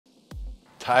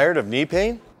Tired of knee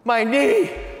pain? My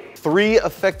knee! 3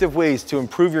 effective ways to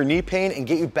improve your knee pain and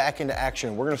get you back into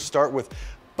action. We're gonna start with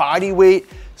body weight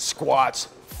squats,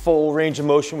 full range of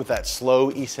motion with that slow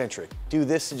eccentric. Do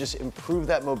this to just improve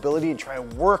that mobility and try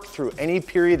and work through any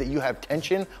period that you have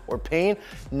tension or pain,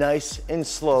 nice and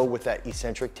slow with that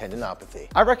eccentric tendinopathy.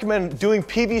 I recommend doing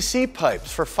PVC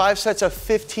pipes for 5 sets of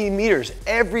 15 meters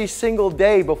every single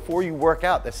day before you work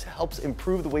out. This helps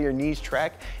improve the way your knees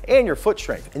track and your foot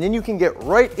strength. And then you can get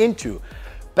right into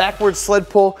backward sled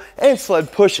pull and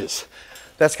sled pushes.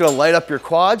 That's gonna light up your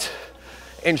quads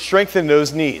and strengthen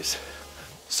those knees.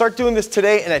 Start doing this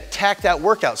today and attack that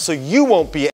workout so you won't be